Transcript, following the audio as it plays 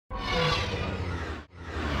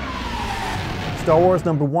Star Wars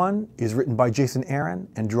 #1 is written by Jason Aaron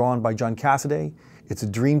and drawn by John Cassaday. It's a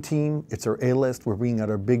dream team. It's our A-list. We're bringing out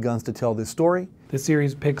our big guns to tell this story. This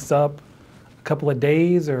series picks up a couple of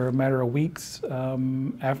days or a matter of weeks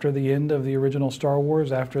after the end of the original Star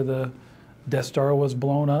Wars, after the Death Star was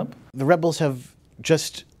blown up. The rebels have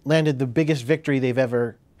just landed the biggest victory they've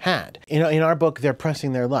ever had. In our book, they're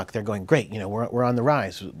pressing their luck. They're going, great, we're on the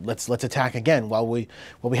rise. Let's attack again while we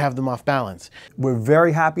have them off balance. We're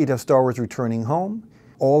very happy to have Star Wars returning home.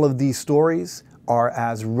 All of these stories are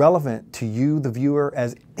as relevant to you, the viewer,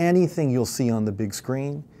 as anything you'll see on the big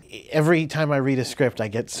screen. Every time I read a script, I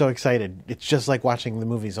get so excited. It's just like watching the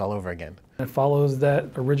movies all over again. It follows that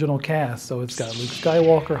original cast, so it's got Luke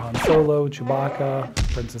Skywalker, Han Solo, Chewbacca,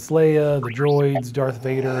 Princess Leia, the droids, Darth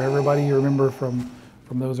Vader, everybody you remember from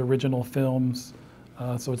those original films.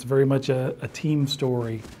 So it's very much a team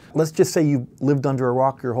story. Let's just say you've lived under a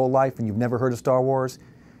rock your whole life and you've never heard of Star Wars.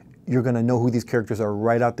 You're going to know who these characters are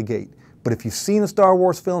right out the gate. But if you've seen a Star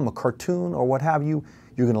Wars film, a cartoon, or what have you,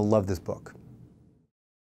 you're going to love this book.